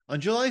On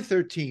July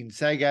 13,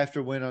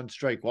 SAG-AFTRA went on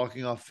strike,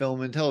 walking off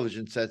film and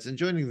television sets and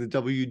joining the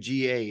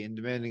WGA in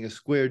demanding a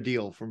square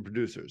deal from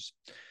producers.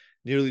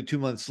 Nearly 2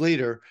 months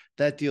later,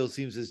 that deal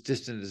seems as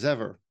distant as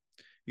ever.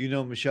 You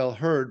know Michelle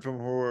Hurd from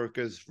her work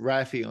as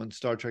Raffi on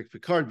Star Trek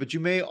Picard, but you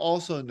may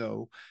also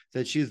know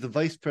that she is the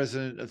vice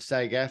president of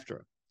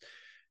SAG-AFTRA.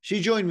 She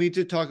joined me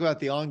to talk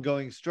about the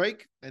ongoing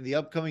strike and the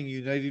upcoming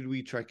United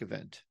We Trek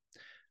event.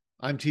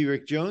 I'm T.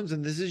 Rick Jones,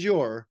 and this is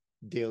your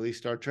Daily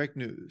Star Trek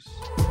News.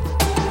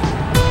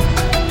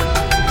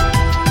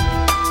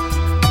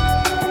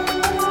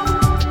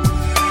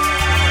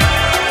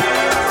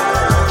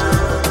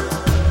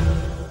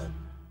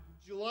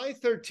 July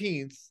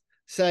 13th,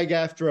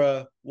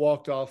 SAG-AFTRA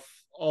walked off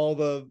all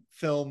the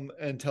film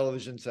and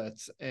television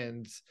sets,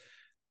 and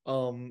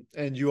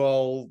you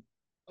all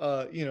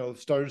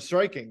started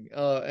striking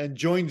and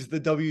joined the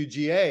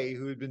WGA,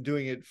 who had been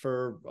doing it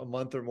for a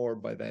month or more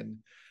by then.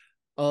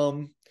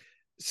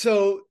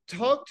 So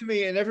talk to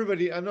me, and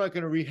everybody, I'm not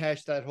going to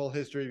rehash that whole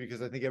history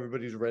because I think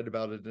everybody's read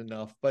about it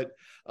enough, but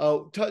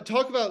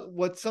talk about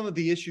what some of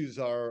the issues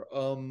are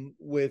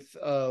with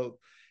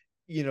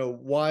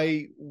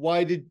why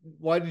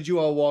did you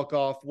all walk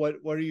off? What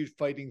are you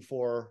fighting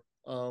for?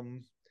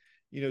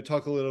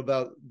 Talk a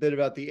little bit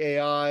about the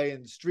AI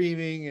and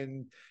streaming,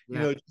 and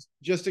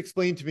just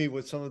explain to me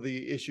what some of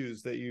the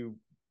issues that you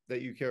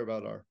care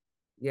about are.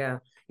 Yeah,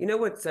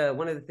 what's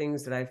one of the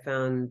things that I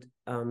found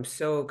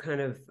so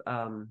kind of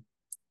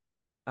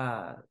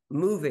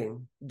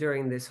moving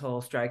during this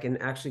whole strike,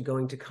 and actually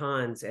going to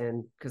cons,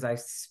 and because I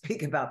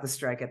speak about the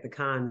strike at the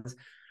cons,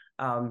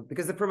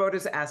 because the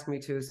promoters asked me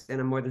to,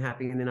 and I'm more than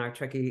happy. And then our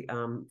Trekkie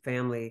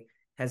family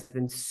has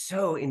been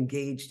so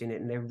engaged in it,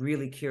 and they're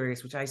really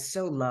curious, which I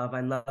so love. I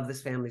love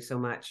this family so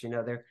much.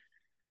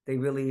 They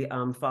really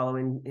follow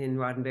in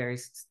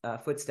Roddenberry's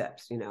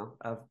footsteps,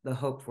 of the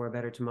hope for a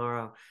better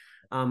tomorrow.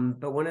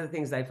 But one of the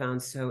things I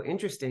found so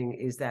interesting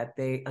is that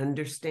they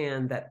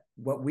understand that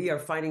what we are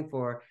fighting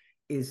for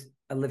is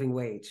a living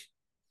wage.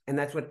 And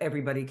that's what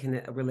everybody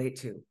can relate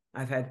to.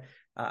 I've had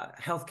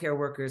healthcare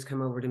workers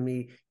come over to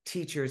me,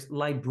 teachers,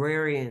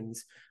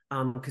 librarians,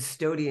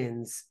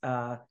 custodians,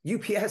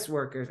 UPS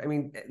workers,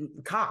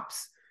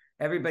 cops.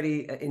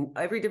 Everybody in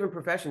every different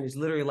profession is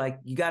literally like,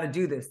 you got to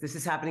do this. This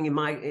is happening in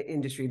my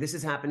industry. This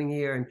is happening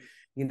here.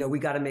 And, we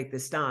got to make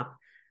this stop.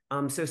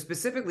 So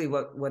specifically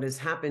what has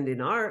happened in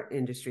our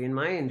industry, in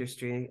my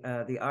industry,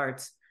 the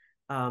arts,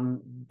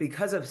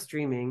 because of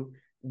streaming,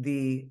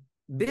 the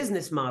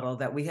business model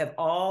that we have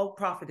all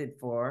profited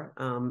for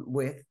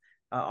with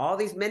all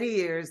these many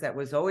years, that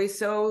was always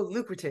so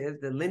lucrative,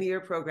 the linear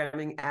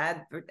programming,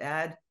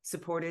 ad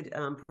supported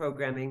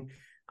programming,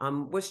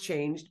 was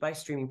changed by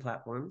streaming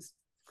platforms.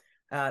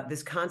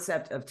 This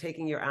concept of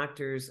taking your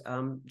actors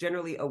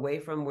generally away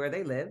from where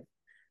they live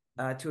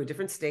to a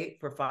different state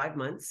for 5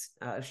 months,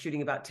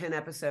 shooting about 10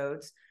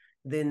 episodes.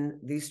 Then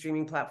these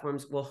streaming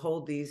platforms will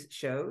hold these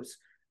shows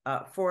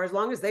for as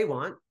long as they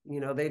want.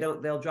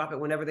 They'll drop it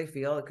whenever they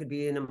feel. It could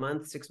be in a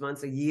month, 6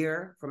 months, a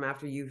year from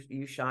after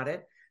you shot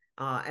it.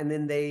 And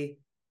then they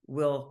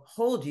will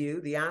hold you,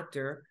 the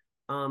actor,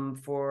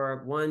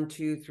 for 1,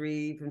 2, 3,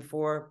 even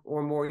 4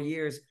 or more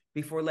years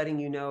before letting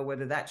you know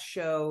whether that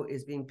show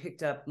is being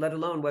picked up, let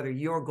alone whether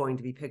you're going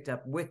to be picked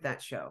up with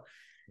that show.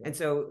 Yeah. And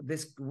so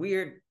this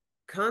weird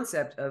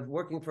concept of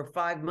working for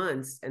 5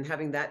 months and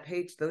having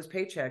those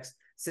paychecks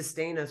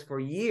sustain us for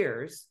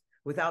years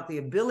without the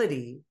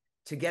ability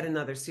to get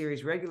another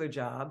series regular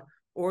job,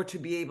 or to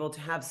be able to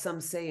have some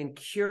say in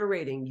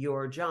curating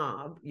your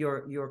job,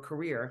 your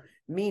career.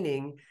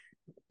 Meaning,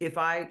 if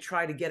I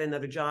try to get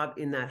another job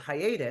in that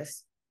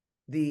hiatus,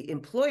 the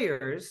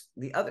employers,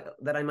 the other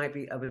that I might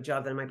be of a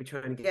job that I might be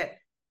trying to get,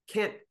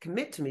 can't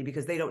commit to me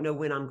because they don't know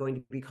when I'm going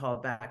to be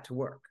called back to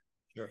work.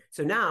 Sure.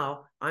 So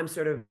now I'm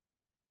sort of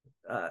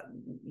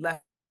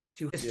left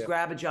to just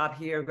grab a job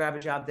here, grab a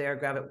job there,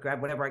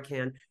 grab whatever I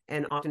can,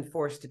 and often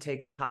forced to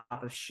take top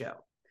of show.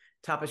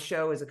 Top of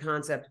show is a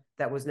concept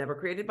that was never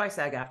created by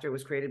SAG-AFTRA. It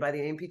was created by the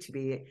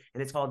AMPTP,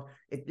 and it's called,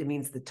 it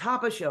means the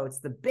top of show. It's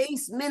the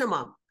base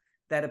minimum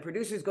that a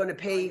producer is going to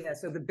pay.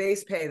 So the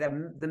base pay,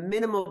 the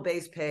minimal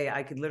base pay,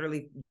 I could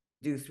literally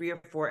do 3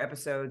 or 4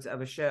 episodes of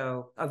a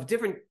show, of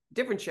different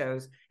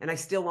shows, and I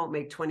still won't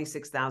make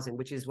 $26,000,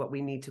 which is what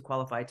we need to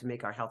qualify to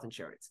make our health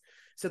insurance.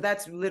 So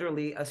that's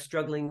literally a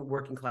struggling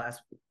working class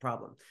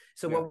problem.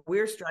 So what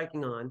we're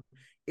striking on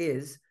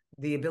is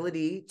the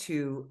ability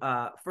to,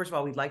 first of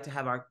all, we'd like to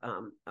have our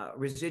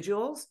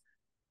residuals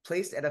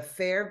placed at a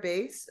fair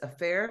base, a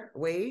fair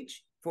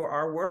wage for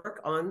our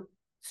work on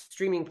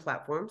streaming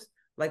platforms,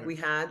 like we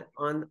had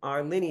on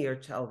our linear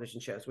television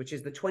shows, which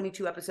is the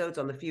 22 episodes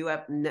on the few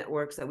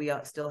networks that we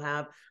still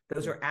have.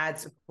 Those are ad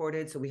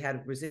supported. So we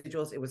had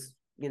residuals. It was,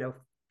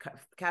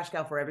 cash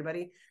cow for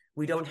everybody.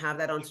 We don't have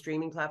that on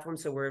streaming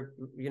platforms. So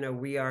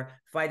we are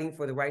fighting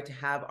for the right to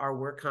have our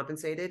work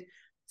compensated.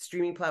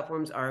 Streaming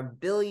platforms are $1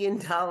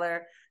 billion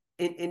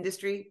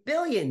industry,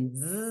 billions.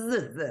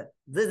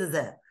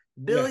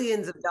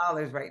 billions of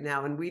dollars right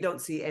now, and we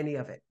don't see any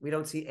of it. We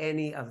don't see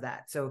any of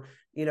that. So,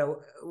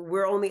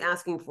 we're only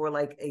asking for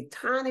like a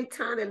tiny,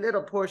 tiny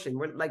little portion.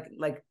 We're like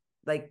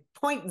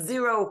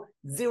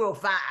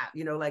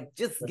 0.005, like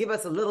just give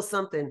us a little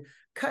something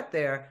cut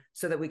there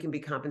so that we can be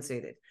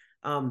compensated.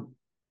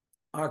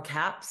 Our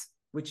caps,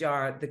 which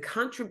are the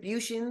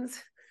contributions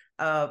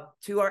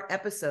to our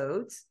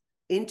episodes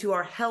into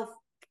our health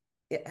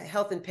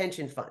and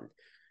pension fund.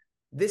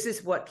 This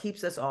is what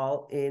keeps us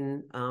all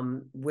in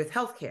with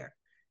healthcare.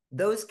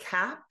 Those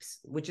caps,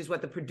 which is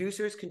what the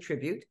producers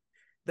contribute,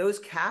 those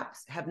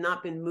caps have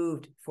not been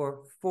moved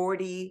for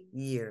 40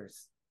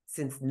 years,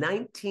 since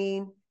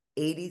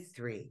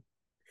 1983.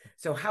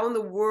 So how in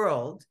the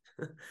world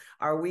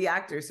are we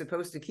actors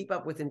supposed to keep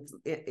up with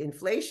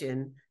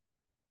inflation,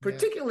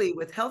 particularly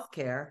with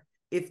healthcare,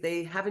 if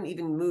they haven't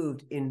even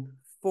moved in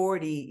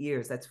 40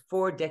 years? That's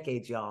 4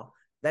 decades, y'all.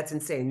 That's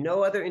insane.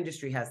 No other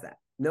industry has that.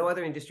 No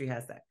other industry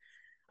has that.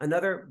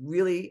 Another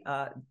really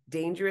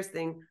dangerous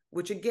thing,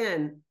 which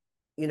again,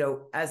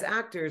 as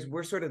actors,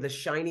 we're sort of the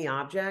shiny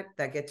object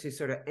that get to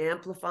sort of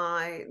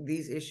amplify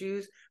these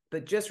issues.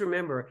 But just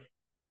remember,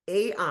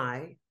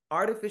 AI,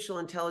 artificial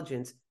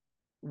intelligence,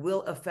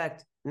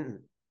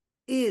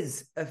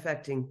 is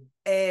affecting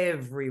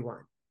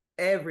everyone.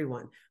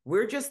 Everyone.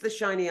 We're just the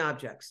shiny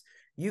objects.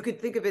 You could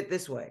think of it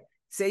this way.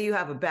 Say you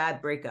have a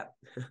bad breakup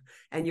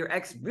and your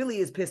ex really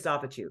is pissed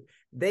off at you.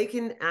 They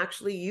can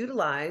actually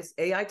utilize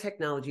AI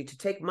technology to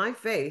take my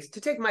face,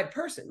 to take my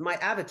person, my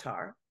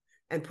avatar,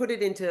 and put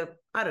it into,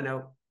 I don't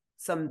know,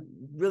 some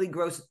really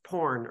gross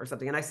porn or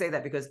something. And I say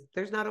that because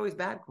there's not always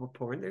bad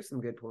porn. There's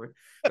some good porn,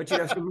 but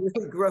some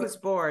really gross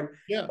porn,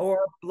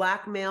 or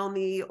blackmail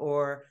me,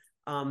 or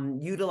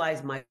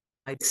utilize my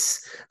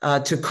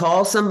to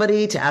call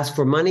somebody to ask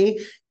for money.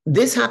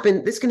 This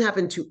can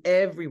happen to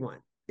everyone.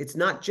 It's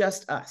not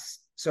just us.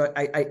 So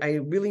I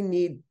really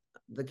need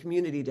the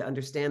community to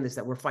understand this,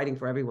 that we're fighting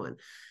for everyone.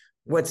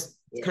 What's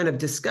kind of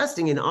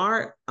disgusting in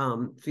our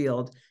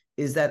field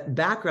is that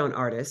background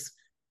artists,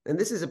 and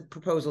this is a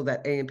proposal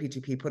that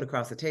AMPTP put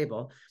across the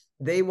table,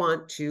 they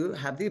want to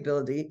have the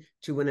ability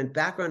to, when a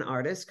background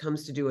artist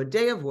comes to do a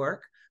day of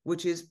work,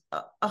 which is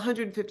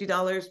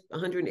 $150,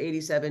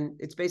 $187,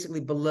 it's basically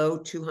below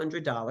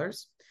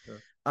 $200. Sure.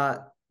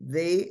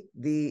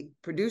 The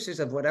producers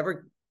of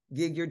whatever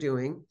gig you're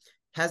doing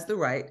has the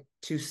right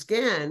to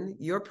scan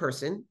your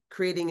person,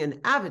 creating an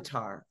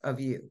avatar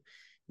of you.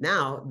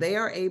 Now they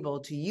are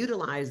able to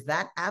utilize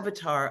that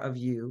avatar of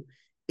you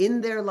in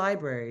their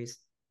libraries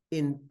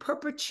in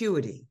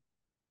perpetuity,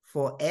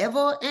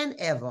 forever and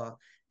ever,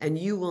 and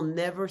you will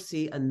never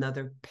see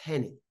another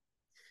penny.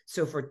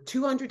 So for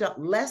 $200,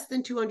 less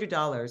than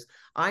 $200,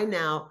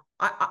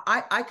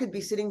 I could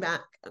be sitting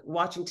back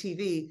watching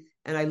TV,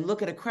 and I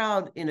look at a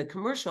crowd in a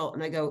commercial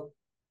and I go,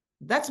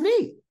 that's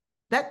me.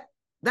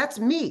 That's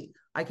me.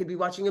 I could be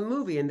watching a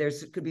movie and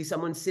could be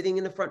someone sitting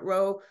in the front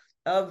row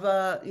of,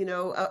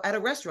 at a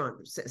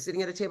restaurant,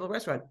 sitting at a table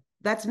restaurant.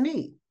 That's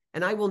me.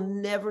 And I will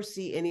never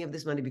see any of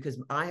this money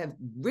because I have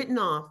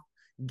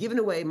given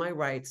away my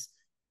rights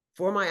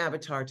for my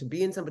avatar to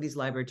be in somebody's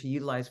library to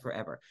utilize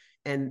forever.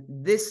 And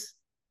this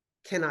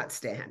cannot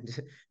stand.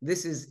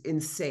 This is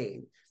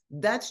insane.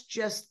 That's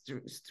just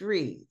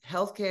 3: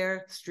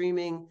 healthcare,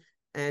 streaming,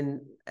 and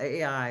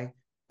AI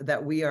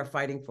that we are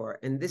fighting for.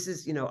 And this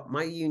is,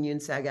 my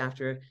union,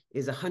 SAG-AFTRA,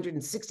 is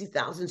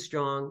 160,000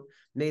 strong,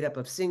 made up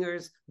of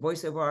singers,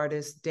 voiceover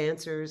artists,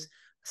 dancers,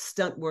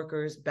 stunt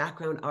workers,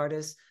 background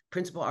artists,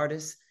 principal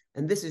artists.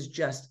 And this is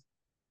just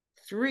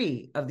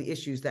 3 of the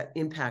issues that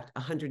impact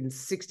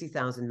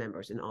 160,000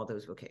 members in all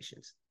those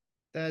vocations.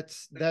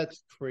 That's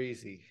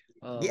crazy.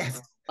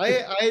 Yes.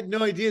 I had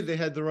no idea they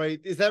had the right.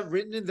 Is that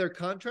written in their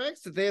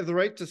contracts that they have the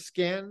right to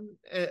scan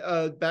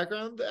a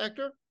background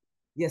actor?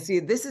 Yeah, see,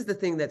 this is the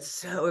thing that's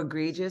so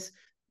egregious.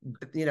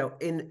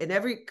 In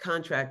every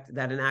contract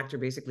that an actor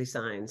basically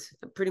signs,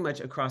 pretty much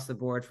across the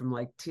board, from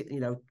like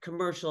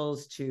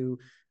commercials to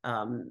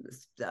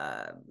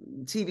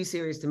TV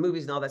series to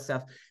movies and all that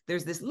stuff,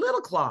 there's this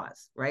little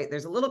clause, right?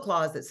 There's a little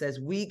clause that says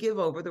we give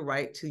over the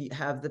right to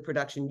have the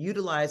production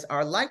utilize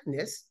our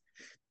likeness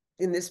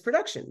in this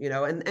production,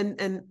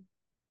 and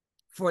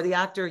for the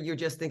actor, you're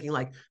just thinking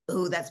like,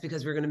 oh, that's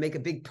because we're going to make a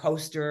big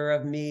poster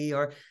of me,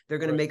 or they're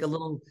going to make a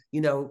little,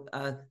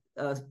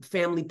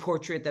 family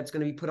portrait that's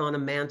going to be put on a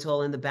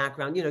mantle in the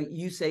background.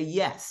 You say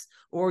yes,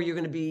 or you're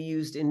going to be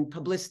used in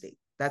publicity.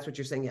 That's what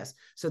you're saying, yes.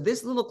 So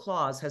this little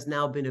clause has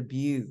now been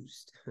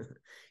abused.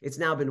 It's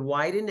now been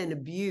widened and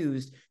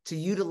abused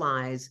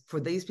for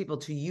these people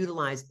to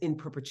utilize in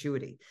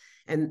perpetuity.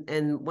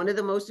 And one of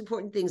the most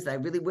important things that I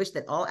really wish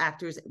that all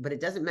actors, but it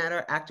doesn't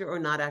matter, actor or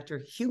not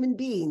actor, human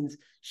beings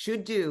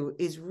should do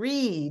is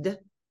read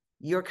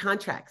your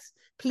contracts.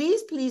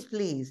 Please, please,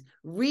 please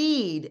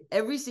read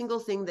every single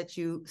thing that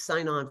you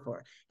sign on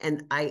for.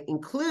 And I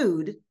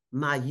include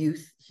my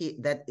youth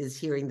that is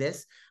hearing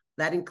this.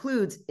 That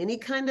includes any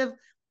kind of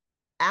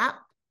app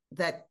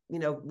that,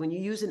 when you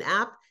use an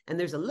app and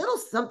there's a little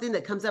something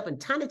that comes up in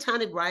tiny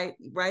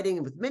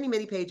writing with many,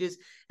 many pages,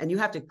 and you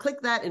have to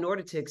click that in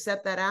order to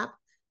accept that app.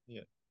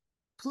 Yeah.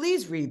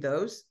 Please read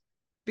those,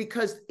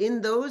 because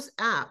in those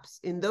apps,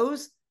 in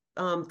those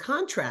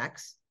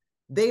contracts,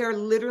 they are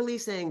literally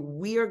saying,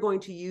 we are going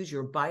to use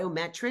your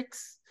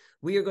biometrics.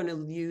 We are going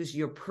to use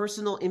your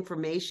personal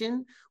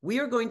information. We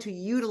are going to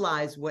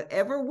utilize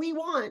whatever we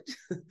want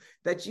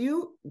that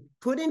you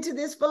put into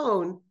this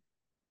phone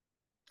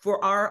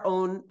for our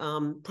own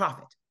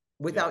profit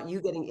without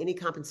you getting any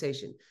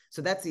compensation.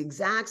 So that's the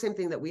exact same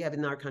thing that we have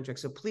in our contract.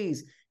 So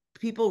please,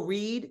 people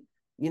read,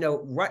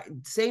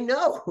 say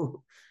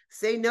no.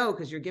 Say no,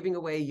 because you're giving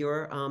away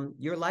your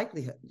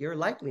likelihood, your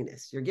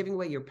likeliness. You're giving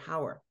away your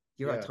power,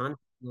 your autonomy,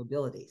 your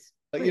abilities.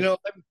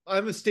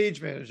 I'm a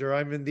stage manager.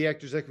 I'm in the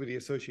Actors Equity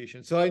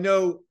Association, so I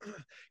know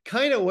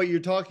kind of what you're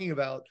talking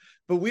about.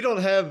 But we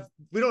don't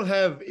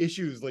have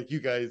issues like you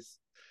guys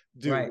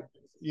do. Right.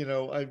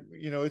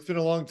 It's been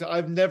a long time.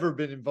 I've never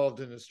been involved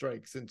in a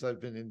strike since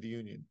I've been in the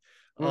union.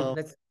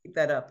 Let's keep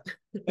that up.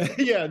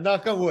 Yeah,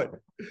 knock on wood.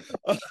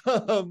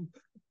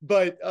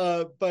 But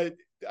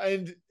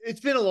and it's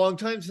been a long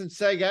time since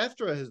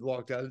SAG-AFTRA has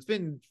walked out. It's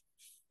been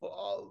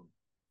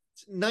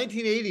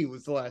 1980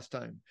 was the last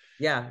time.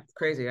 Yeah, it's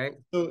crazy, right?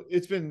 So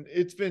it's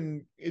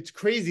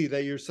crazy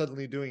that you're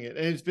suddenly doing it,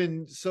 and it's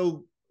been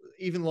so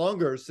even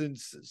longer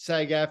since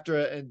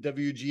SAG-AFTRA and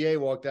WGA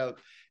walked out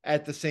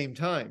at the same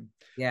time.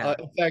 Yeah.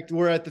 In fact,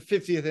 we're at the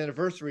 50th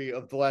anniversary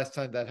of the last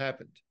time that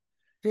happened.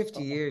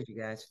 50 years,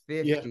 you guys.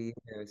 50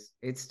 years.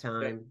 It's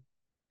time.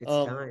 It's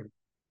time.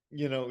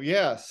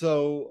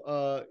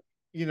 So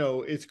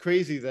it's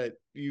crazy that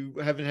you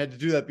haven't had to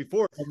do that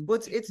before. Well,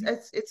 I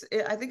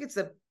think it's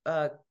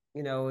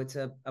it's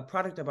a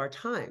product of our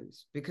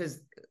times,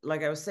 because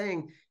like I was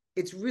saying,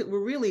 we're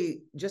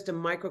really just a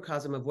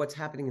microcosm of what's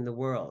happening in the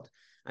world.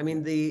 I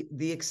mean,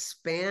 the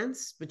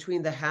expanse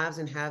between the haves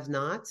and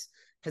have-nots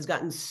has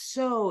gotten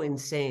so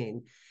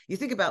insane. You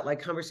think about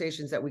like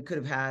conversations that we could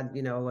have had,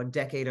 a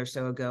decade or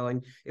so ago,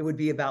 and it would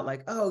be about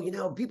like, oh,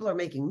 people are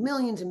making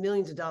millions and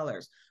millions of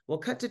dollars. Well,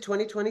 cut to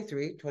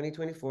 2023,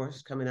 2024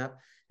 is coming up.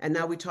 And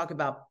now we talk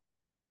about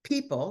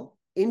people,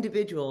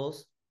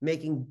 individuals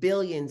making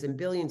billions and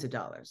billions of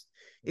dollars.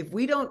 If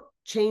we don't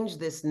change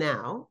this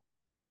now,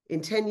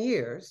 in 10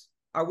 years,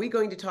 are we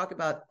going to talk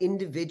about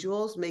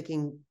individuals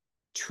making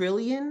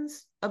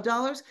trillions of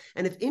dollars?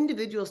 And if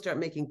individuals start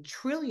making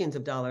trillions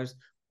of dollars,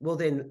 well,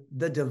 then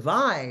the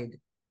divide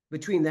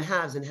between the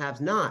haves and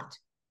haves not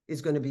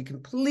is going to be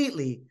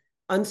completely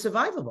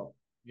unsurvivable.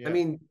 Yeah. I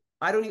mean,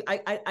 I don't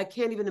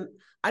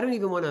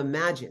even want to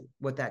imagine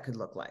what that could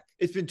look like.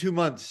 It's been 2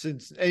 months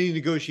since any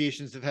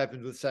negotiations have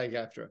happened with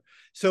SAG-AFTRA.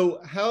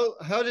 So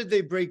how did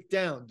they break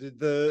down? Did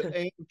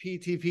the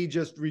AMPTP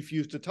just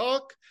refuse to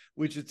talk,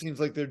 which it seems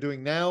like they're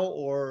doing now,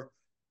 or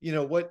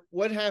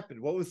what happened?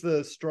 What was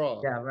the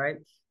straw? Yeah, right.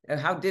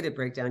 How did it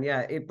break down?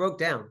 Yeah, it broke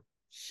down.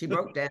 She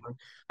broke down.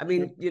 I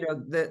mean,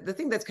 the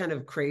thing that's kind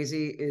of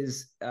crazy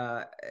is,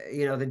 the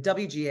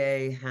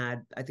WGA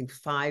had, I think,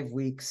 5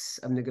 weeks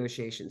of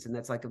negotiations, and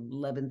that's like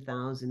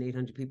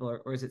 11,800 people,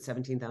 or is it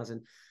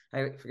 17,000?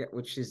 I forget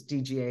which is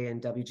DGA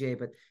and WGA,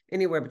 but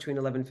anywhere between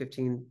 11,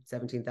 15,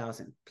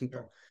 17,000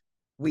 people. Sure.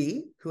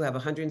 We, who have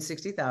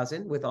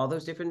 160,000 with all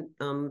those different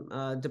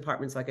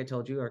departments, like I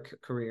told you, or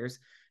careers,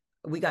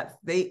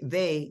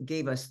 they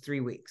gave us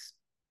 3 weeks.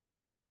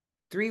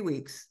 3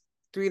 weeks.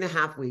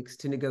 3.5 weeks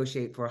to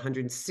negotiate for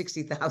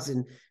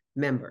 160,000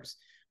 members.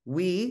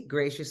 We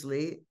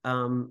graciously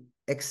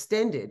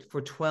extended for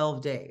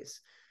 12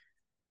 days.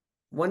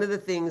 One of the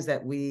things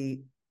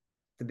the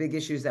big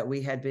issues that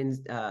we had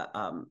been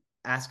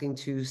asking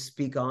to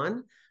speak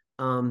on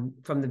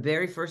from the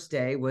very first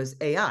day was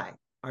AI,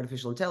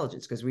 artificial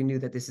intelligence, because we knew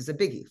that this is a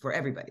biggie for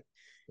everybody.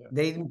 Yeah.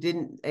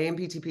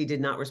 AMPTP did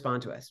not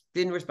respond to us,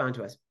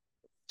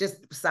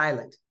 just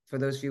silent for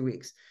those few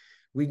weeks.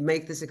 We'd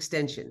make this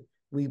extension.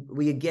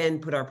 We again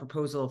put our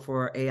proposal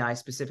for AI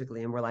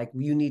specifically, and we're like,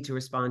 you need to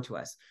respond to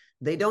us.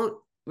 They don't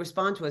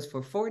respond to us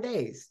for 4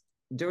 days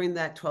during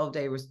that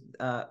 12-day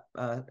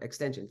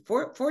extension.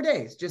 4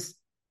 days, just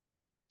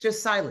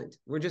silent.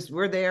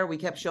 We're there. We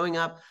kept showing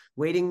up,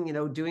 waiting,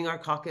 doing our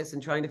caucus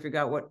and trying to figure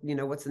out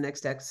what's the next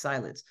step.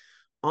 Silence.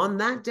 On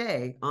that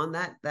day,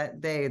 that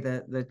day,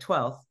 the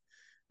 12th,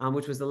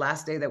 which was the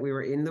last day that we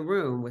were in the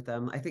room with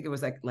them. I think it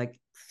was like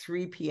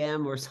 3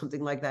 p.m. or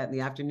something like that in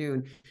the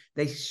afternoon.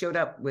 They showed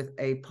up with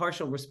a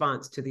partial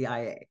response to the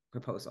IA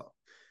proposal,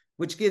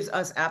 which gives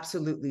us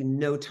absolutely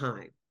no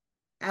time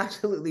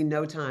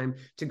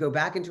to go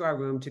back into our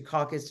room to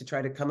caucus to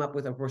try to come up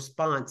with a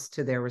response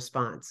to their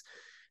response.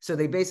 So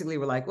they basically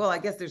were like, well, I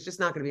guess there's just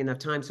not going to be enough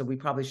time, so we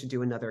probably should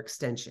do another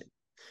extension.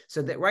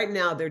 So that right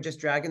now they're just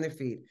dragging their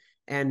feet.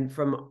 And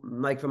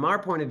from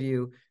our point of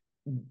view,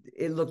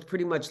 it looked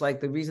pretty much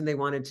like the reason they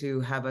wanted to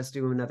have us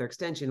do another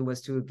extension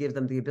was to give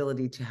them the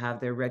ability to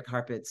have their red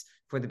carpets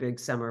for the big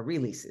summer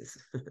releases.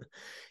 Right?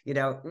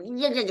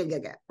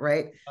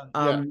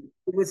 Yeah.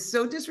 It was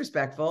so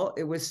disrespectful.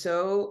 It was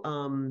so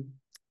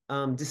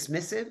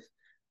dismissive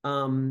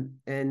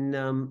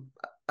and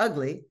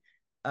ugly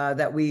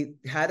that we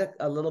had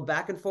a little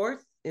back and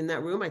forth in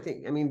that room. I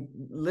mean,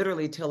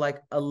 literally till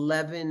like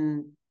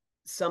 11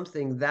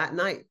 something that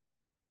night.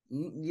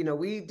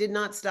 We did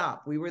not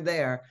stop. We were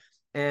there,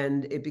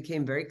 and it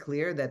became very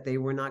clear that they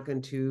were not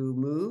going to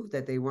move,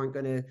 that they weren't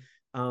going to,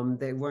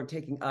 they weren't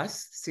taking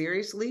us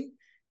seriously.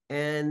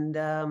 And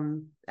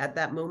at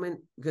that moment,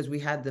 because we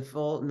had the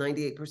full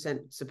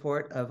 98%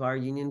 support of our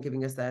union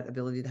giving us that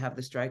ability to have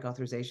the strike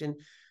authorization,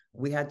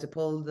 we had to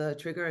pull the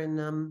trigger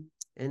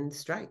and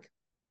strike.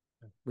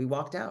 We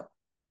walked out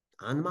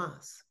en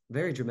masse.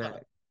 Very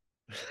dramatic.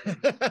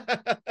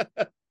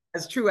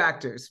 As true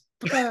actors.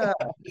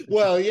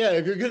 Well, yeah,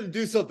 if you're going to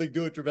do something,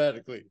 do it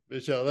dramatically,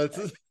 Michelle. That's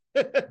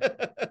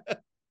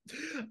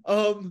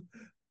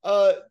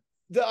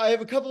I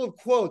have a couple of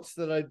quotes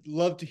that I'd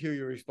love to hear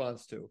your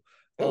response to.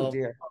 Oh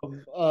dear.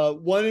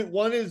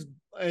 One is,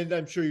 and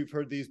I'm sure you've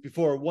heard these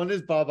before. One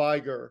is Bob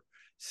Iger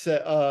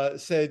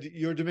said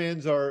your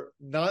demands are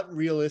not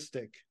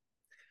realistic.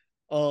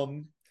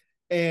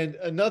 And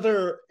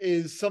another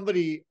is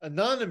somebody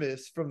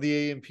anonymous from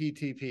the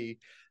AMPTP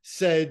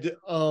said,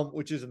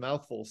 which is a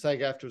mouthful,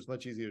 SAG-AFTRA is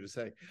much easier to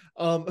say,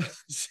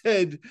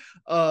 said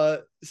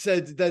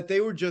that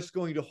they were just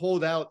going to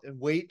hold out and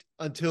wait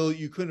until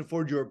you couldn't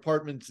afford your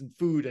apartments and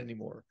food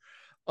anymore,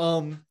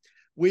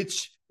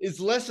 which is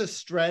less a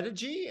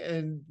strategy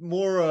and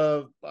more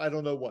of, I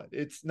don't know what.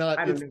 It's not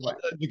a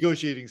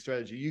negotiating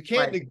strategy. You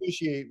can't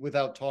negotiate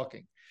without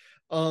talking.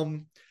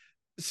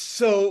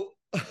 So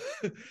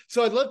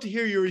I'd love to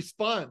hear your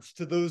response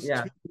to those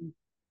two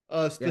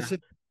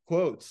specific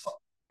quotes.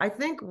 I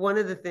think one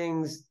of the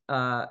things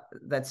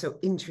that's so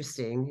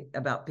interesting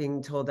about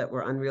being told that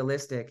we're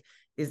unrealistic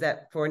is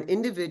that for an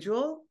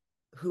individual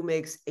who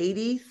makes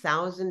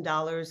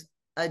 $80,000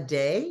 a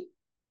day,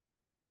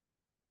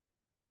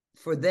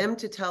 for them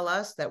to tell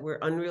us that we're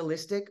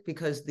unrealistic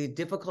because the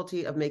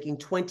difficulty of making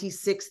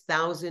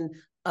 $26,000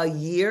 a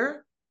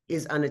year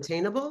is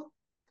unattainable,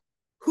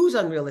 who's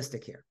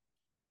unrealistic here?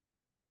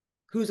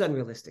 Who's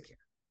unrealistic here?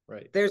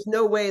 Right. There's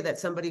no way that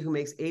somebody who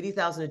makes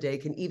 $80,000 a day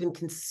can even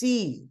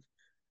conceive,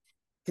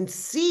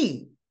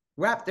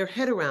 wrap their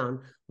head around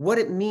what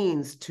it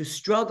means to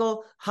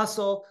struggle,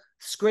 hustle,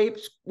 scrape,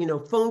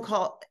 phone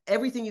call,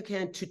 everything you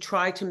can to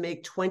try to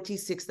make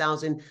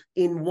 $26,000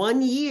 in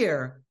 1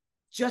 year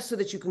just so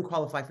that you can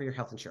qualify for your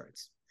health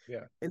insurance.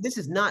 Yeah. And this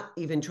is not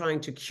even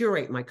trying to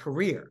curate my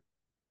career.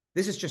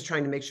 This is just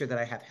trying to make sure that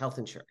I have health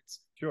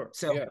insurance. Sure.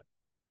 So yeah.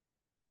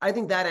 I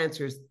think that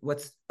answers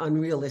what's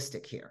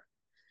unrealistic here.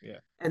 Yeah.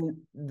 And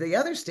the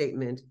other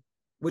statement,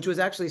 which was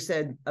actually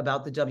said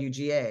about the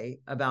WGA,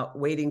 about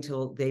waiting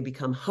till they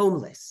become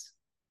homeless.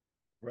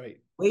 Right.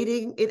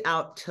 Waiting it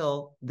out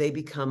till they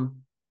become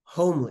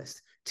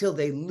homeless, till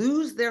they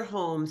lose their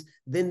homes,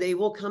 then they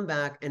will come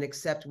back and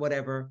accept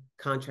whatever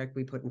contract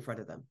we put in front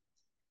of them.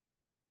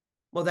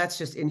 Well, that's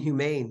just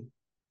inhumane.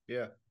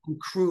 Yeah. And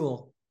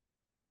cruel.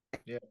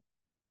 Yeah.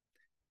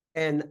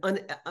 And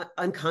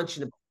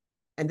unconscionable.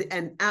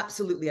 And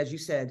absolutely, as you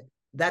said,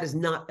 that is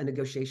not a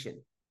negotiation.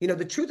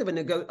 The truth of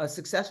a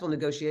successful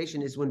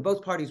negotiation is when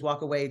both parties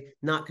walk away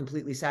not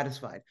completely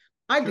satisfied.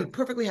 I'd be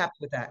perfectly happy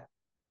with that.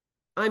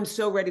 I'm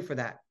so ready for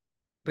that.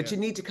 But you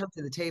need to come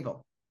to the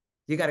table.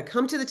 You got to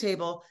come to the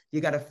table.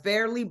 You got to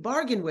fairly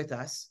bargain with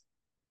us.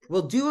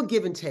 We'll do a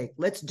give and take.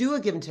 Let's do a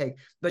give and take.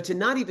 But to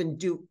not even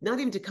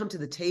to come to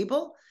the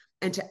table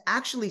and to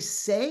actually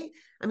say,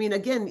 I mean,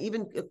 again,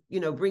 even,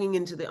 bringing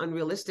into the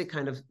unrealistic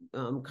kind of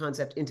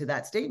concept into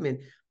that statement,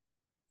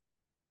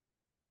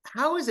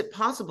 how is it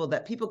possible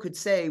that people could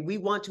say, we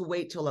want to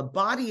wait till a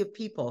body of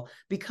people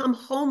become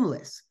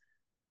homeless?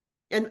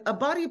 And a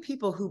body of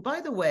people who, by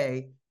the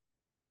way,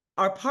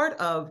 are part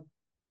of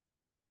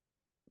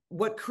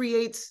what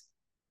creates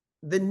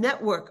the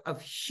network of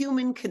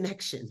human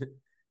connection.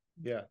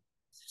 Yeah.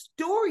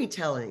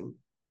 Storytelling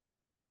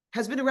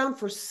has been around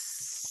for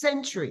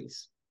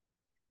centuries.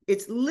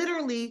 It's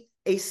literally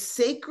a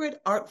sacred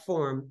art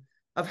form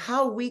of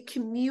how we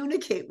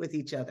communicate with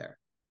each other.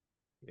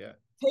 Yeah.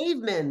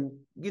 Cavemen,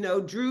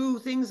 drew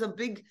things of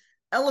big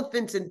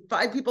elephants and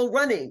 5 people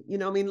running.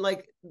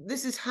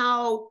 This is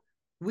how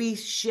we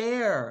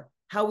share,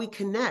 how we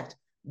connect.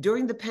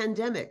 During the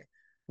pandemic,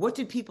 what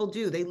did people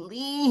do? They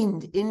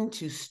leaned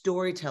into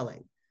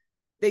storytelling.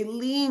 They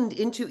leaned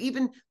into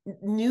even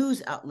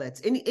news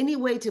outlets, any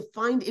way to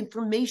find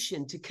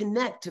information, to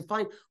connect, to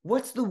find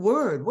what's the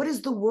word? What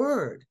is the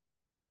word?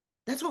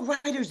 That's what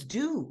writers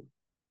do.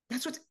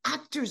 That's what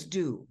actors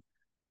do.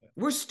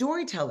 We're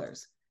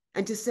storytellers.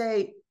 And to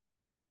say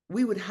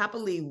we would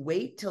happily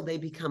wait till they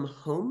become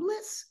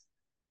homeless,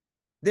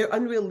 they're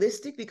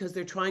unrealistic because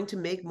they're trying to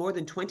make more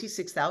than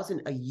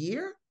 $26,000 a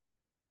year.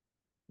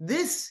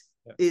 This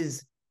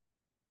is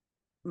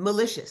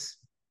malicious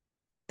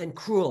and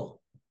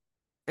cruel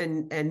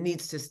and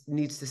needs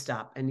to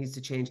stop and needs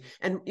to change.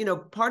 And,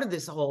 part of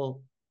this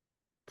whole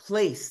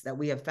place that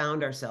we have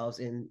found ourselves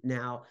in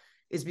now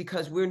is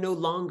because we're no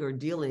longer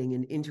dealing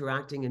and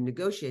interacting and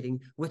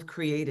negotiating with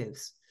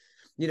creatives.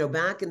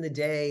 Back in the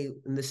day,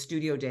 in the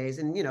studio days,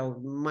 and,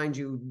 mind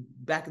you,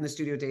 back in the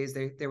studio days,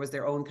 there was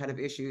their own kind of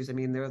issues. I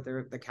mean,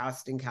 they're the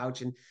casting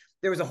couch, and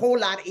there was a whole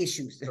lot of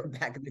issues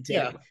back in the day.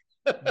 Yeah.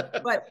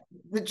 But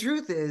the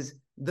truth is,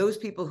 those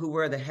people who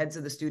were the heads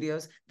of the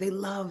studios, they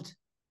loved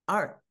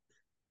art.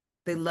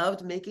 They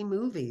loved making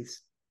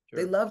movies. Sure.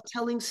 They loved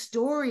telling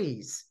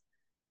stories.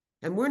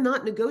 And we're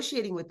not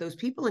negotiating with those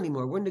people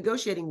anymore. We're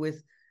negotiating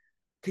with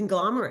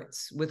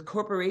conglomerates, with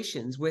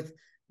corporations, with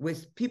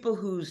people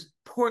whose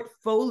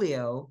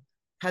portfolio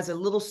has a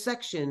little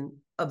section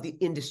of the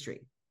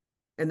industry,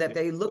 and that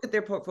they look at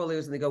their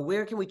portfolios and they go,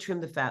 where can we trim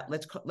the fat?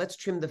 Let's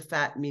trim the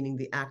fat, meaning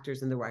the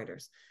actors and the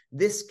writers.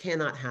 This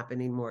cannot happen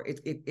anymore.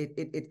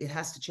 It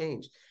has to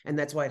change, and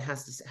that's why it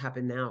has to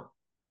happen now.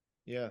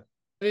 Yeah.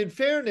 In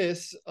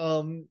fairness,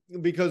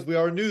 because we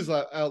are a news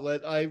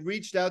outlet, I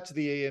reached out to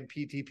the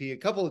AMPTP a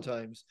couple of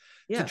times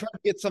to try to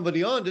get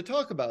somebody on to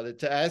talk about it,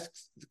 to ask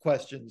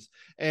questions.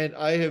 And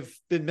I have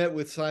been met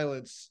with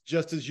silence,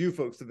 just as you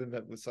folks have been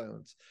met with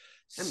silence.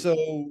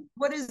 So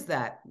what is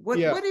that? What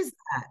is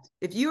that?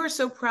 If you are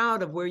so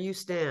proud of where you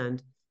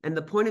stand and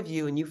the point of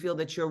view, and you feel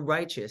that you're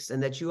righteous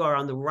and that you are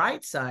on the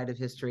right side of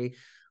history,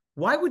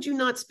 why would you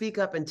not speak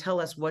up and tell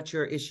us what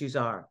your issues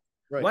are?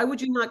 Right. Why would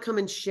you not come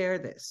and share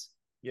this?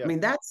 Yeah. I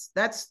mean,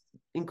 that's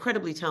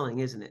incredibly telling,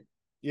 isn't it?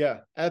 Yeah,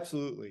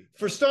 absolutely.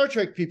 For Star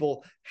Trek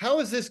people, how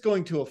is this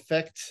going to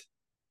affect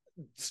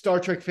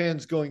Star Trek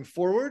fans going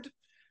forward?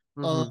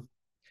 Mm-hmm.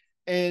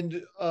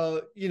 And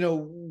you know,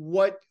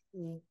 what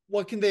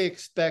can they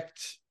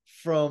expect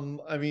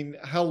from? I mean,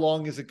 how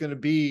long is it going to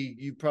be?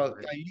 You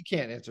you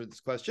can't answer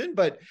this question,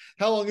 but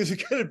how long is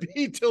it going to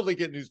be till they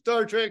get new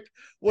Star Trek?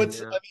 I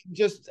mean,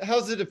 just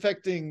how's it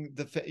affecting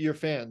your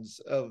fans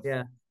of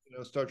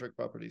Star Trek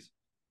properties?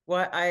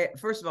 Well,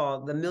 first of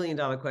all, the $1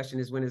 million question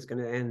is when it's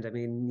going to end. I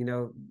mean, you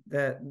know,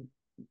 that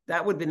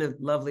would have been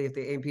lovely if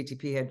the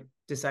AMPTP had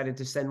decided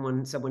to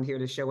send someone here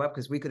to show up,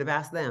 because we could have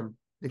asked them,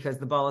 because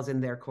the ball is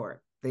in their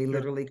court. They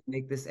literally can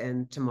make this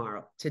end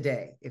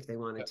today, if they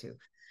wanted to.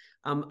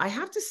 I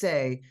have to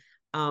say,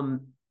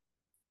 and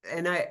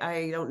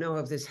I don't know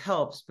if this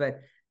helps,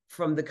 but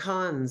from the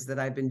cons that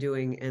I've been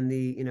doing and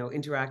the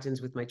interactions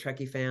with my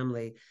Trekkie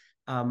family,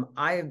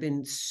 I have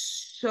been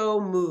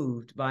so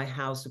moved by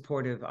how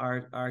supportive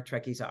our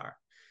Trekkies are.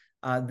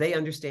 They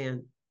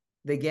understand,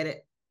 they get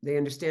it, they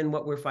understand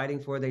what we're fighting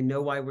for, they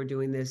know why we're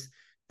doing this,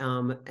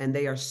 and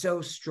they are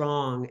so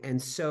strong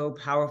and so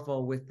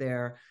powerful with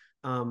their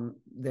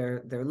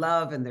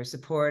love and their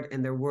support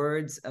and their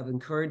words of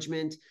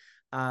encouragement.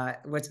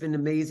 What's been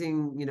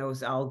amazing,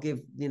 is I'll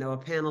give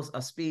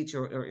a speech,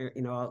 or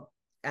I'll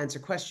answer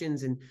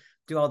questions and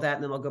do all that,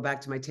 and then I'll go back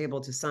to my table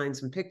to sign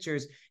some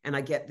pictures, and I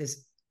get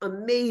this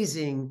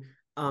amazing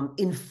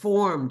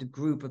informed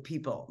group of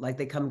people. Like,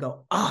 they come and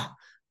go,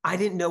 I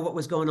didn't know what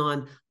was going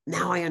on,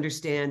 now I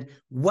understand,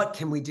 what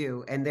can we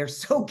do? And they're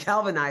so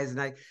galvanized,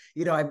 and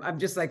I'm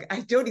just like, I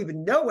don't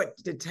even know what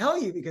to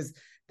tell you, because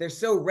they're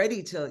so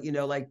ready to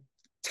like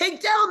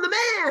take down the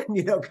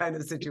man, kind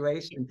of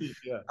situation.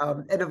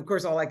 And of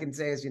course, all I can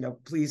say is,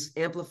 please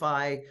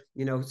amplify,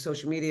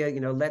 social media,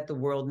 let the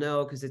world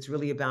know, because it's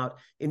really about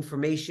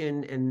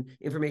information, and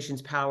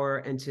information's power,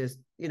 and to,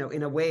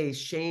 in a way,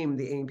 shame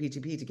the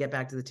AMPTP to get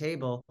back to the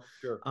table,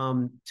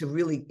 to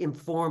really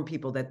inform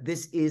people that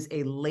this is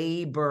a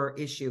labor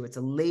issue. It's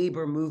a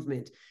labor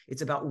movement.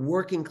 It's about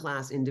working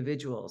class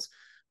individuals.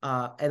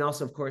 And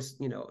also, of course,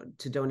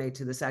 to donate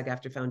to the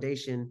SAG-AFTRA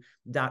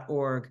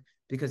Foundation.org,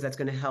 because that's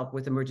going to help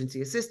with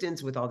emergency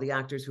assistance with all the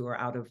actors who are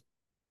out of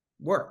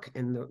work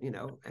and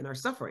and are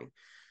suffering.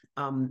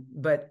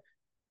 But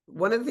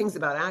one of the things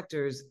about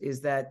actors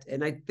is that,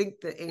 and I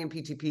think the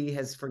AMPTP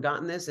has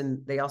forgotten this,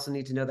 and they also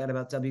need to know that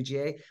about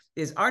WGA,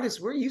 is artists,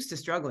 we're used to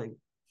struggling.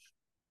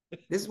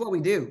 This is what we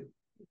do.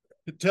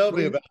 Tell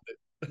me about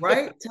it.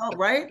 Right?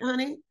 Right,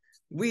 honey?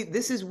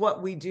 This is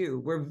what we do.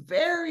 We're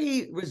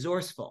very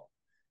resourceful,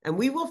 and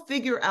we will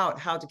figure out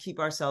how to keep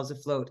ourselves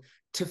afloat,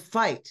 to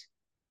fight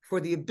for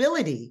the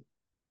ability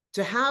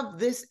to have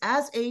this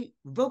as a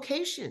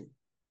vocation.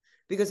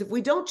 Because if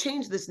we don't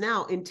change this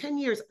now, in 10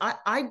 years,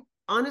 I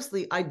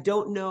honestly, I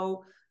don't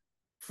know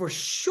for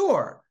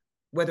sure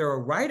whether a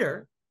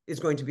writer is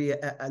going to be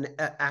an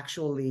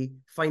actually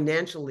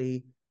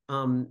financially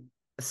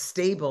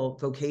stable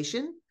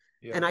vocation.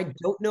 Yeah. And I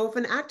don't know if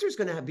an actor is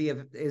going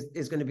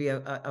to be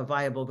a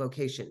viable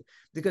vocation,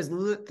 because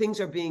things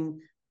are being,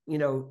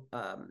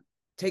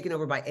 taken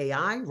over by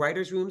AI.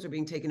 Writers' rooms are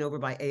being taken over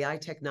by AI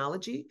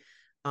technology.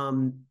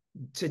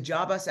 To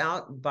job us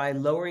out by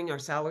lowering our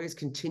salaries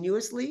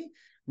continuously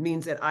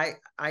means that I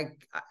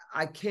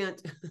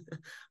can't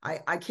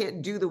I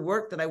can't do the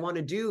work that I want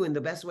to do in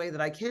the best way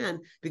that I can,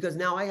 because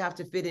now I have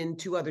to fit in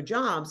 2 other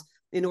jobs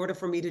in order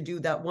for me to do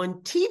that one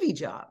TV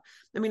job.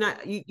 I mean,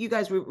 you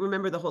guys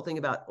remember the whole thing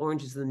about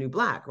Orange is the New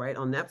Black, right,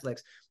 on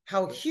Netflix?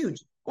 How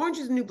huge Orange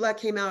is the New Black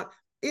came out.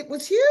 It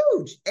was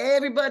huge.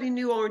 Everybody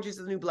knew Orange is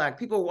the New Black.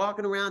 People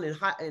walking around in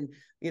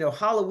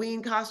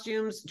Halloween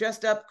costumes,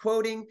 dressed up,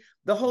 quoting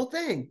the whole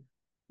thing.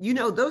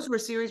 Those were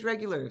series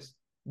regulars.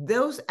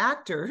 Those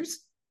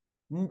actors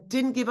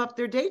didn't give up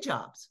their day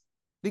jobs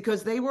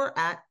because they were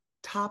at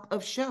top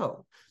of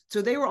show.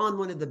 So they were on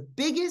one of the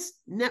biggest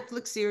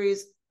Netflix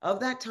series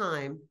of that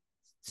time,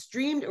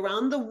 streamed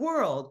around the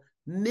world,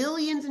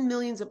 millions and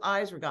millions of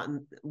eyes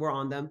were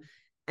on them,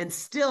 and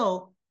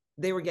still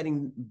they were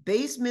getting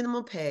base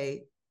minimum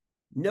pay,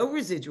 no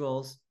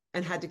residuals,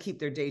 and had to keep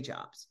their day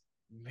jobs.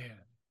 Man.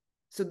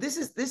 So this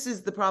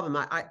is the problem.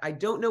 I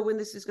don't know when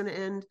this is going to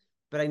end,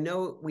 but I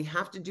know we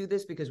have to do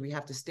this because we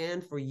have to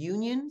stand for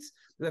unions.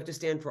 We have to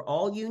stand for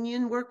all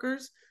union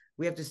workers.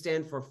 We have to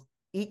stand for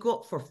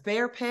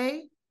fair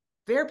pay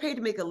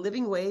to make a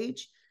living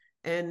wage.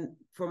 And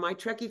for my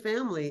Trekkie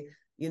family,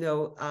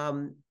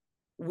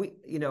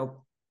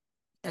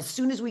 as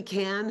soon as we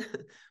can,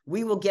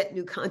 we will get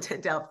new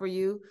content out for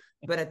you.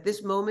 But at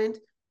this moment,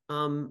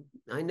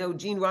 I know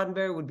Gene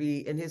Roddenberry would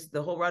be, and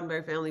the whole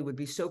Roddenberry family would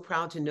be so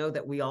proud to know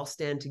that we all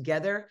stand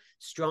together,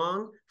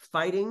 strong,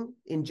 fighting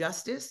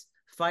injustice,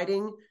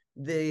 fighting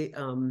the,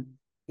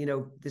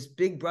 this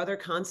big brother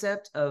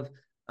concept of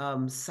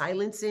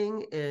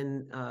silencing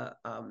and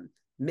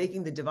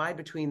making the divide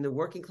between the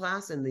working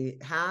class and the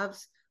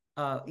haves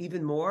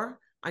even more.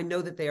 I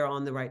know that they are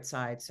on the right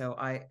side. So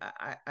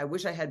I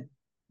wish I had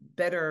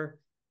better,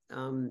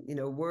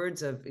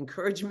 words of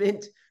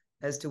encouragement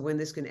as to when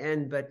this can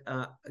end. But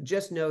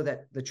just know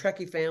that the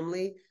Trekkie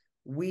family,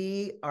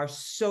 we are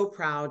so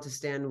proud to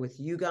stand with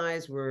you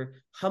guys. We're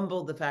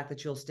humbled the fact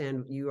that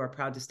you are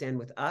proud to stand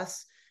with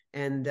us.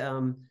 And,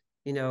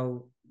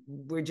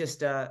 we're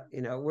just,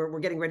 we're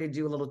getting ready to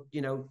do a little,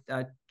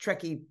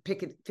 Trekkie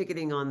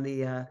picketing on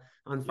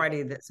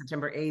Friday,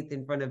 September 8th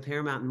in front of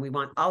Paramount. And we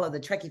want all of the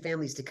Trekkie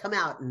families to come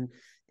out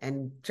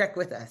and trek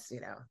with us,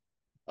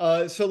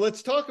 So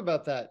let's talk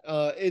about that.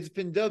 It's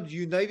been dubbed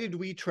United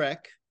We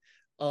Trek,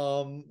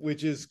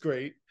 which is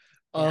great.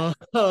 Yeah.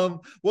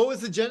 What was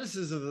the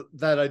genesis of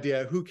that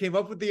idea? Who came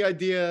up with the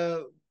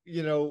idea?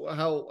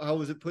 How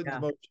was it put into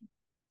motion?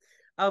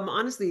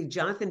 Honestly,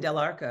 Jonathan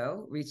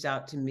Del reached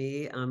out to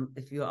me. I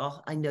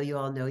know you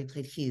all know he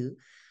played Hugh,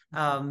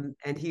 and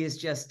he is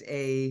just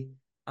the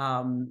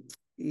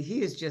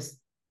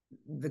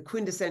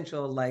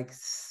quintessential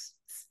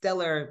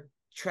stellar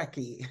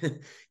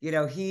Trekkie.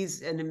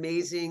 He's an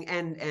amazing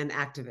and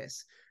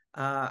activist.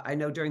 I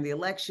know during the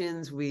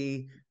elections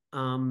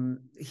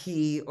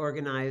he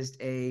organized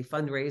a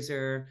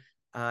fundraiser,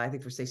 I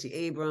think for Stacey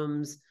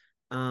Abrams.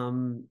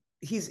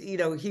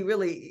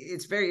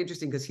 It's very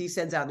interesting because he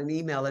sends out an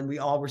email and we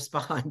all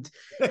respond.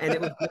 And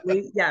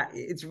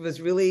it was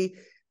really,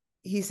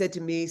 he said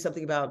to me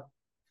something about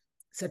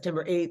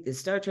September 8th is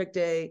Star Trek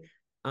Day.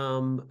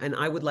 And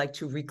I would like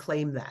to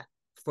reclaim that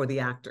for the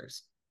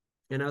actors.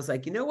 And I was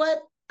like, you know what?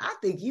 I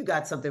think you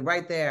got something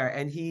right there.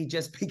 And he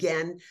just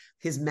began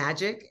his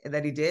magic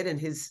that he did and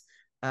his,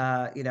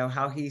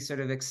 how he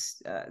sort of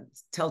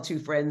tell two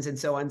friends and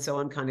so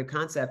on kind of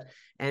concept.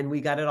 And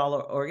we got it all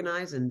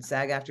organized, and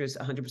SAG-AFTRA is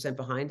 100%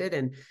 behind it.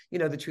 And,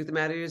 the truth of the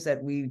matter is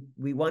that we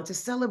want to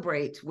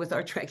celebrate with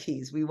our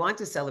Trekkies. We want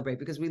to celebrate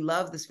because we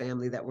love this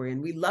family that we're in.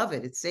 We love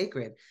it. It's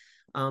sacred.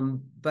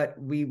 But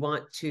we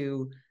want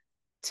to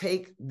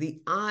take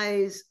the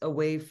eyes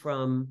away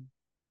from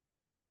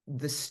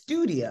the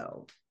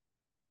studio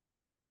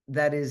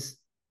that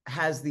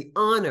has the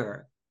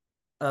honor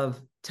of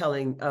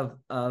putting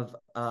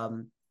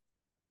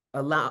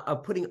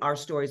our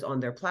stories on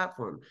their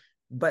platform.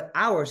 But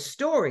our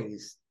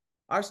stories,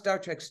 our Star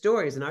Trek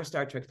stories and our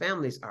Star Trek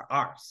families are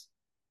ours.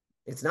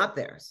 It's not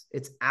theirs.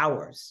 It's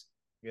ours.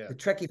 Yeah. The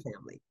Trekkie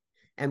family.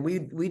 And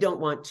we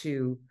don't want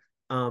to,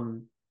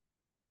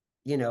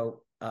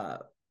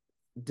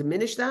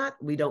 diminish that.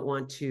 We don't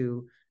want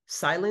to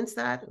silence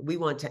that. We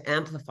want to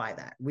amplify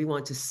that. We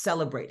want to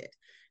celebrate it.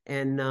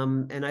 And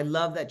I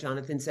love that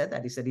Jonathan said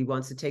that. He said he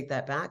wants to take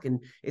that back,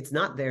 and it's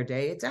not their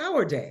day. It's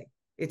our day.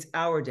 It's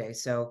our day.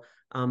 So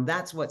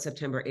that's what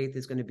September 8th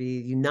is going to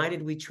be.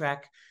 United We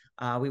Trek.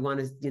 We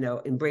want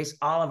to, embrace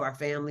all of our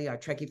family, our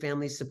Trekkie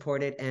families,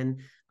 support it, and,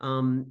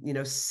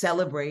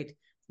 celebrate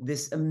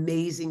this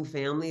amazing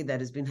family that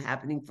has been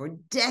happening for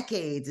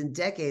decades and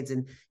decades.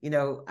 And,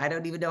 I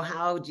don't even know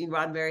how Gene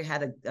Roddenberry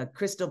had a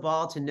crystal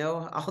ball to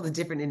know all the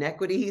different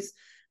inequities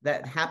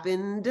that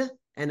happened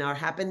and are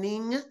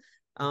happening.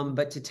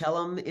 But to tell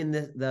them in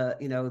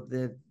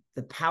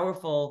the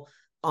powerful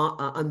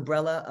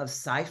umbrella of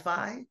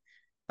sci-fi,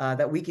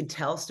 that we can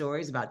tell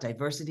stories about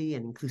diversity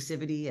and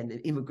inclusivity and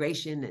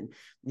immigration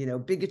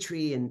and,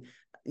 bigotry and,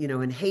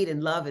 and hate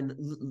and love and,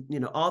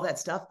 all that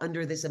stuff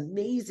under this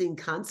amazing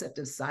concept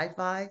of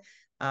sci-fi.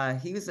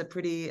 He was a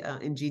pretty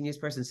ingenious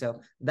person.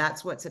 So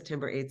that's what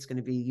September 8th is going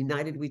to be.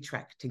 United We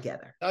Trek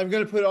together. I'm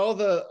going to put all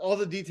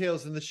the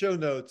details in the show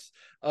notes,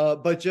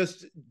 but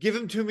just give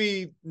them to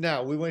me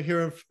now. We want to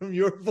hear them from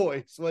your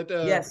voice.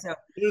 Yes.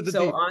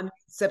 So on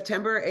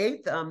September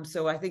 8th,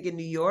 so I think in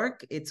New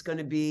York, it's going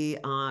to be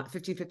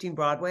 1515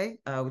 Broadway,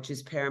 which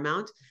is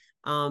Paramount.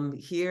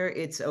 Here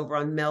it's over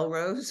on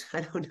Melrose. I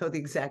don't know the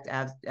exact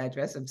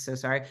address. I'm so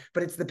sorry,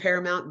 but it's the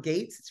Paramount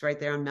Gates. It's right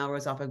there on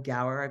Melrose off of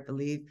Gower, I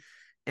believe.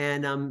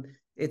 And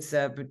it's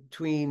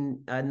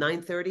between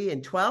 9:30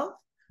 and 12.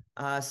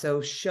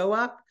 So show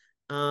up,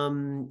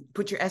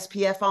 put your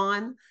SPF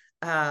on,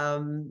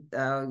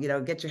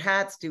 get your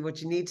hats, do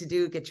what you need to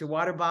do, get your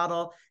water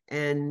bottle,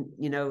 and,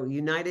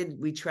 United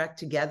We Trek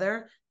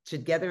together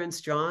together and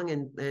strong,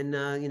 and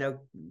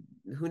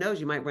who knows,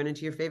 you might run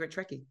into your favorite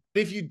Trekkie.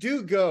 If you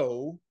do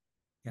go,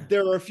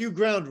 there are a few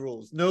ground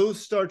rules. No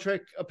Star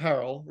Trek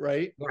apparel,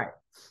 right? Right.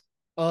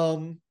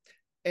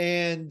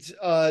 And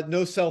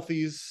no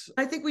selfies.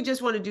 I think we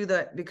just want to do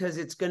that because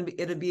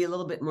it'll be a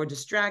little bit more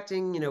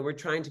distracting. We're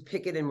trying to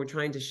pick it, and we're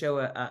trying to show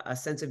a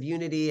sense of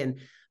unity. And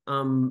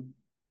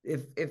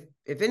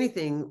if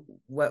anything,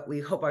 what we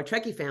hope our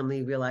Trekkie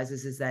family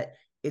realizes is that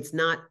it's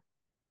not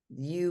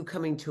you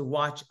coming to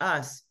watch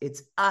us,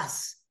 it's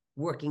us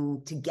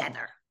working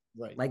together.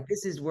 Right. Like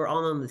we're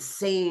all on the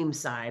same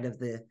side of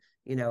the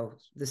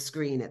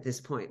screen at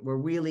this point. We're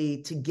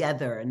really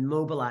together and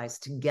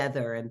mobilized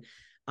together, and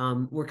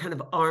we're kind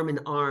of arm in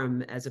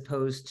arm as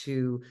opposed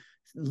to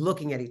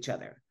looking at each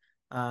other.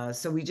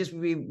 So we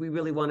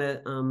really want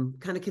to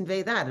kind of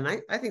convey that. And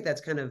I think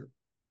that's kind of,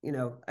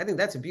 I think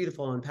that's a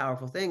beautiful and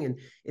powerful thing. And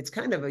it's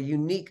kind of a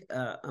unique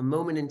a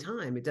moment in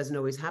time. It doesn't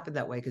always happen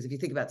that way. Because if you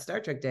think about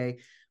Star Trek Day,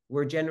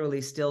 we're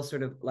generally still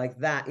sort of like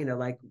that,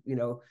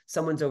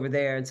 someone's over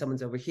there and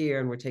someone's over here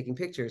and we're taking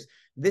pictures.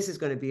 This is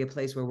going to be a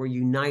place where we're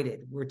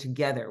united, we're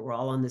together, we're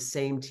all on the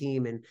same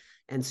team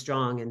and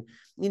strong. And,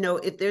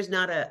 if there's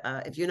not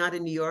if you're not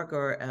in New York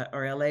or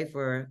LA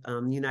for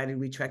United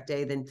We Trek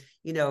Day, then,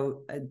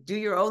 do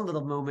your own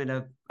little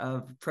moment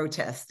of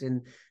protest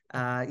and,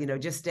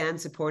 just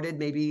stand supported,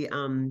 maybe,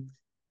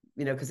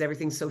 because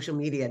everything's social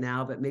media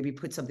now, but maybe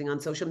put something on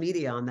social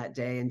media on that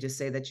day and just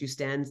say that you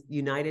stand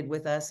united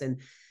with us,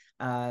 and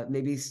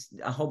maybe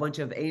a whole bunch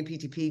of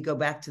AMPTP go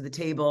back to the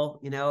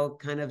table,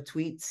 kind of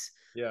tweets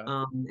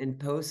and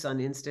posts on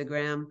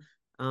Instagram.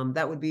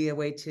 That would be a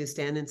way to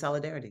stand in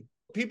solidarity.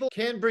 People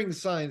can bring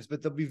signs,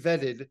 but they'll be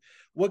vetted.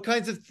 What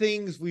kinds of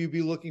things will you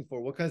be looking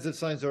for? What kinds of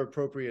signs are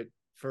appropriate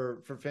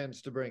for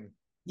fans to bring?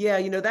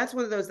 Yeah, that's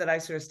one of those that I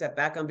sort of step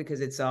back on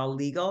because it's all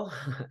legal.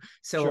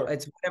 So sure.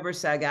 It's whatever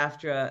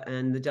SAG-AFTRA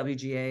and the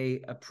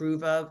WGA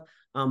approve of.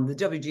 The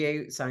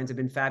WGA signs have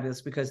been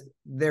fabulous because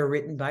they're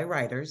written by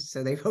writers.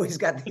 So they've always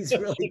got these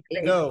really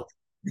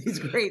these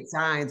great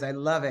signs. I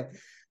love it.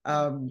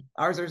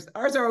 Ours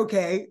are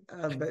okay,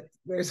 but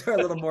theirs are a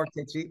little more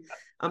kitschy.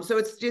 So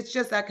it's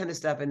just that kind of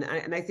stuff. And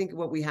I think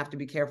what we have to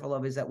be careful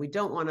of is that we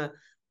don't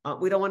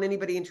want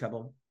anybody in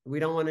trouble. We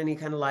don't want any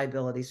kind of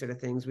liability sort of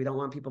things. We don't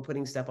want people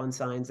putting stuff on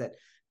signs that,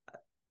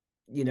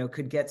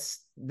 could get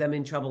them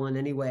in trouble in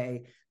any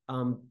way,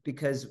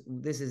 because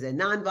this is a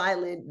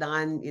nonviolent,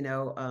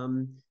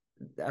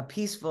 a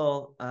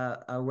peaceful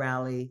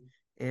rally.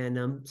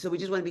 And so we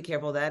just want to be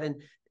careful of that. And,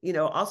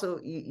 also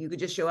you could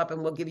just show up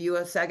and we'll give you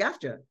a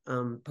SAG-AFTRA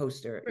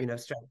poster,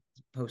 strap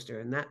poster.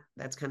 And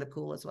that's kind of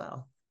cool as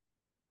well.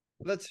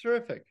 That's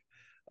terrific.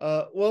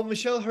 Well,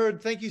 Michelle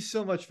Hurd, thank you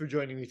so much for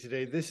joining me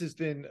today. This has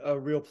been a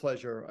real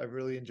pleasure. I've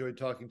really enjoyed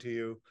talking to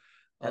you.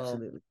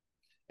 Absolutely.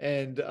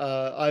 And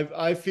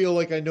I feel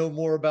like I know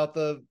more about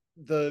the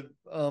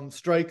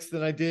strikes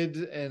than I did,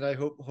 and I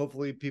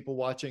hopefully people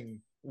watching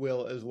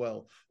will as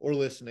well, or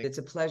listening. It's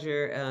a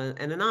pleasure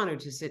and an honor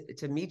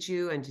to meet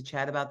you and to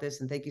chat about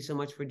this. And thank you so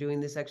much for doing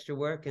this extra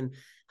work and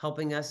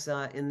helping us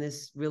in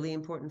this really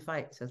important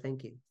fight. So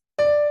thank you.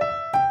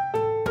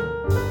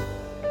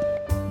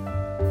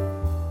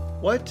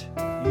 What?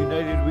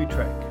 United We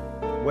Trek.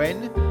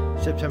 When?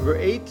 September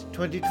 8,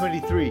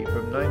 2023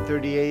 from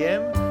 9:30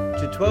 a.m.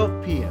 to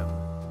 12 p.m.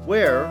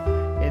 Where?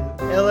 In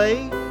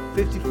LA,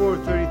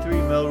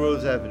 5433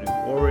 Melrose Avenue,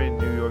 or in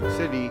New York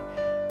City,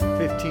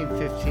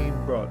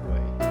 1515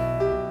 Broadway.